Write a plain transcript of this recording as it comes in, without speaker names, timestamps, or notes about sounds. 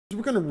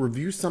we're gonna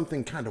review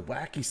something kind of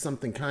wacky,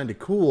 something kind of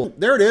cool.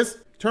 There it is,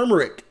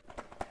 turmeric.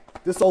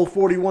 This old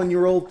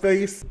 41-year-old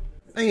face.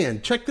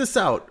 Man, check this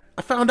out.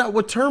 I found out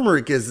what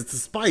turmeric is. It's a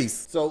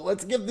spice. So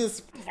let's give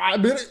this 5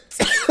 minutes.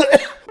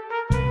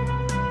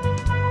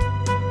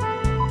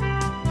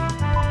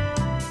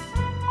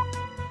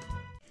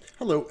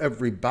 Hello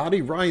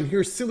everybody, Ryan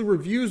here, Silly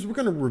Reviews. We're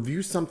gonna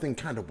review something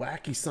kind of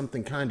wacky,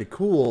 something kind of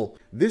cool.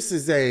 This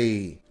is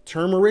a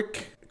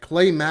turmeric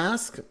clay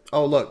mask.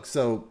 Oh look,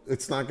 so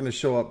it's not gonna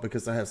show up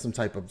because I have some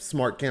type of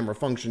smart camera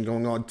function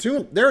going on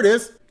too. There it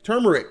is,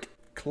 turmeric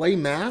clay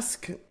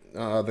mask.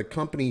 The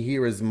company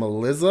here is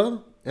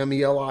Meliza,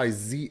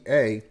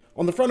 M-E-L-I-Z-A.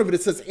 On the front of it,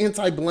 it says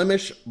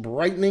anti-blemish,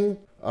 brightening,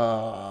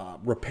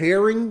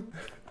 repairing.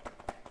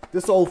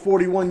 This old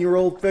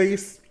 41-year-old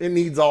face, it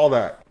needs all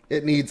that.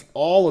 It needs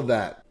all of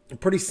that.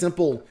 Pretty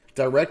simple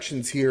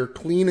directions here.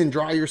 Clean and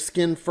dry your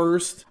skin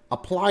first.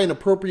 Apply an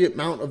appropriate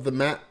amount of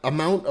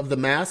the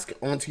mask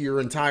onto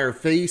your entire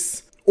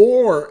face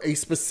or a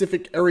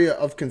specific area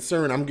of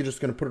concern. I'm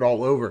just going to put it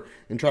all over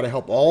and try to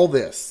help all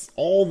this.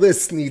 All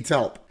this needs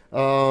help.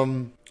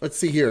 Let's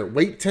see here.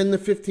 Wait 10 to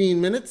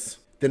 15 minutes,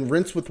 then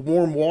rinse with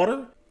warm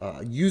water.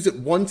 Use it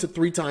 1 to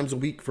 3 times a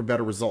week for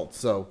better results.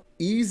 So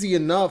easy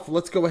enough.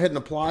 Let's go ahead and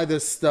apply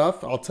this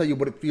stuff. I'll tell you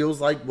what it feels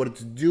like, what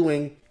it's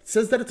doing. It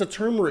says that it's a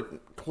turmeric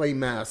clay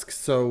mask,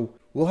 so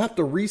we'll have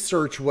to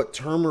research what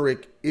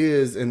turmeric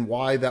is and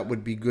why that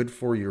would be good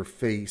for your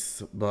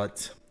face.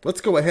 But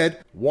let's go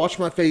ahead, wash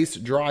my face,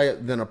 dry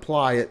it, then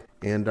apply it,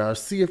 and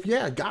see if,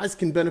 yeah, guys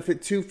can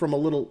benefit too from a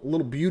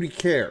little beauty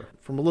care.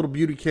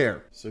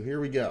 So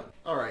here we go.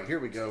 All right, here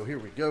we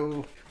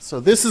go. So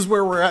this is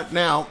where we're at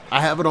now.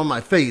 I have it on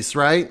my face,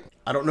 right?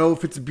 I don't know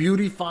if it's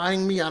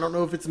beautifying me. I don't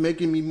know if it's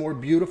making me more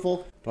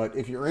beautiful. But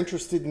if you're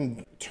interested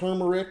in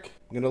turmeric,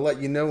 I'm going to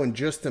let you know in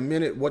just a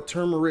minute what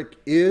turmeric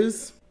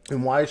is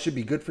and why it should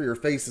be good for your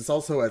face. It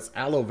also has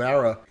aloe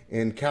vera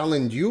and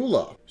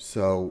calendula.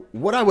 So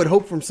what I would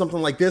hope from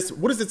something like this,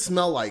 what does it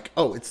smell like?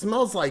 Oh, it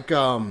smells like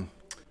oil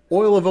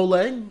of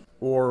Olay,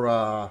 or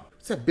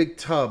what's that big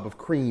tub of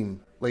cream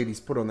ladies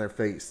put on their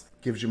face?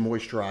 Gives you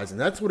moisturizing.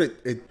 That's what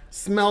it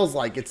smells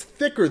like. It's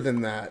thicker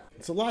than that.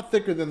 It's a lot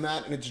thicker than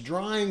that, and it's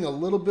drying a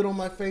little bit on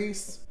my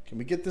face. Can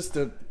we get this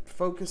to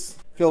focus?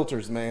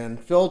 Filters, man,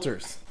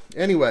 filters.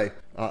 Anyway,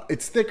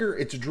 it's thicker,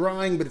 it's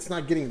drying, but it's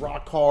not getting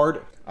rock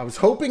hard. I was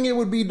hoping it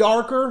would be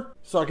darker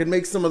so I could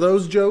make some of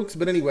those jokes,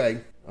 but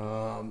anyway,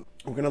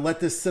 we're gonna let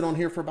this sit on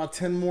here for about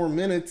 10 more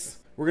minutes.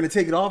 We're gonna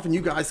take it off, and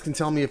you guys can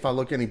tell me if I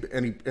look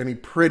any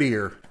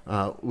prettier,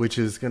 which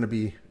is gonna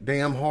be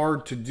damn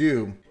hard to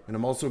do. And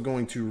I'm also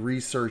going to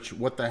research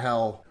what the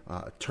hell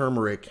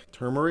turmeric.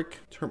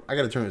 I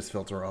gotta turn this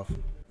filter off.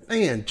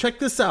 Man, check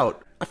this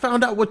out. I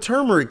found out what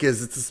turmeric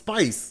is. It's a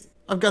spice.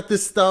 I've got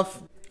this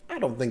stuff. I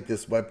don't think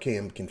this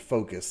webcam can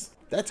focus.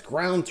 That's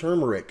ground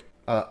turmeric.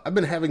 I've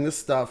been having this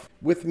stuff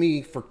with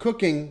me for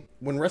cooking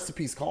when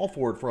recipes call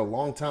for it for a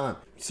long time.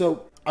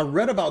 So I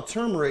read about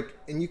turmeric,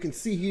 and you can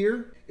see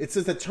here, it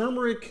says that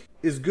turmeric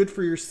is good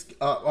for your skin.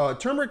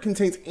 Turmeric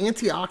contains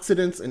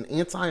antioxidants and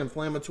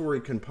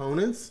anti-inflammatory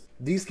components.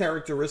 These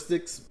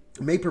characteristics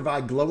may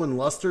provide glow and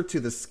luster to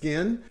the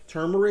skin.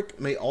 Turmeric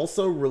may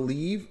also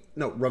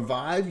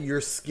revive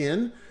your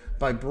skin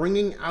by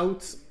bringing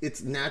out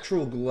its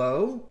natural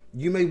glow.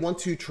 You may want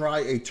to try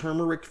a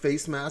turmeric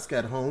face mask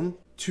at home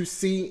to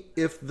see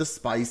if the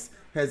spice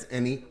has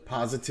any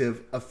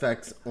positive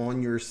effects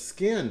on your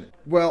skin.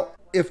 Well,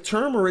 if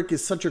turmeric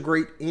is such a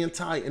great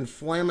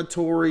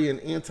anti-inflammatory and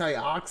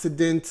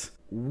antioxidant,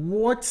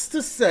 what's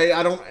to say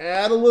I don't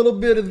add a little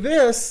bit of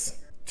this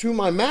to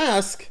my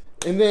mask,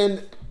 and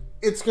then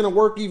it's gonna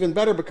work even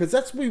better, because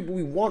that's what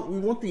we want. We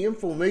want the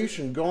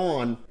inflammation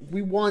gone.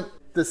 We want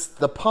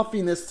the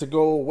puffiness to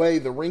go away,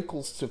 the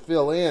wrinkles to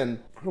fill in.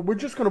 We're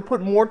just gonna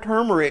put more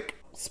turmeric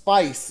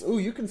spice. Ooh,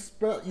 you can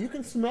smell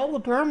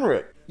the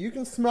turmeric. You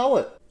can smell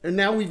it. And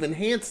now we've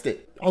enhanced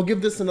it. I'll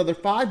give this another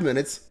 5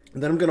 minutes,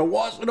 and then I'm gonna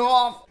wash it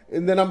off,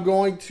 and then I'm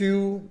going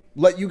to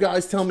let you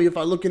guys tell me if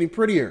I look any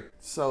prettier.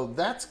 So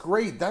that's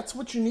great. That's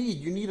what you need.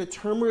 You need a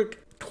turmeric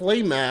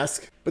clay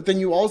mask, but then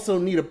you also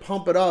need to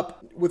pump it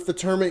up with the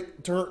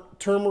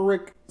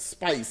turmeric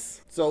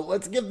spice. So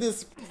let's give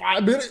this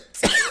 5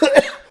 minutes.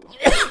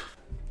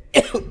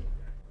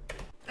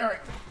 All right,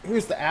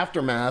 here's the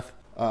aftermath.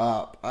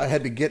 I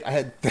had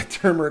the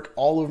turmeric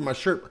all over my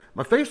shirt.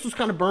 My face was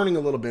kind of burning a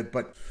little bit,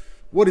 but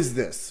what is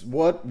this?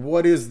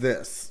 What is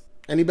this?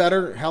 Any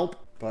better? Help?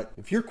 But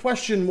if your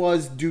question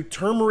was, do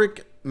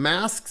turmeric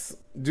masks,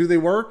 do they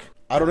work?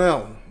 I don't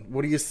know.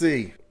 What do you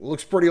see? It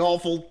looks pretty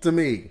awful to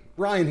me.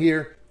 Ryan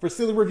here for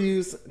Silly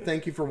Reviews.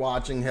 Thank you for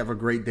watching. Have a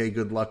great day.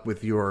 Good luck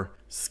with your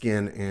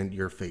skin and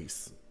your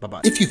face.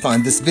 Bye-bye. If you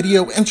find this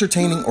video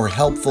entertaining or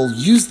helpful,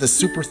 use the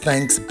super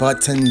thanks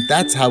button.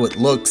 That's how it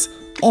looks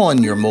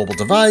on your mobile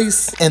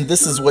device. And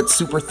this is what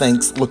super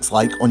thanks looks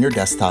like on your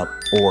desktop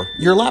or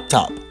your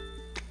laptop.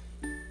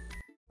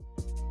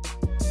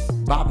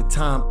 By the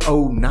time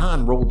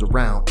 09 rolled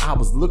around, I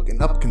was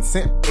looking up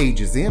consent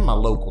ages in my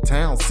local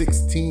town.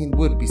 16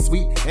 would be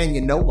sweet, and you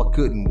know I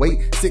couldn't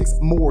wait 6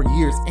 more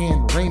years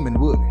and Raymond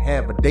would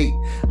have a date.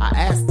 I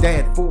asked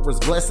Dad for his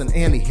blessing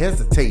and he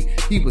hesitated.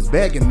 He was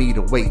begging me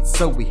to wait,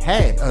 so we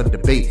had a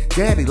debate.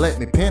 Daddy let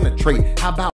me penetrate. How about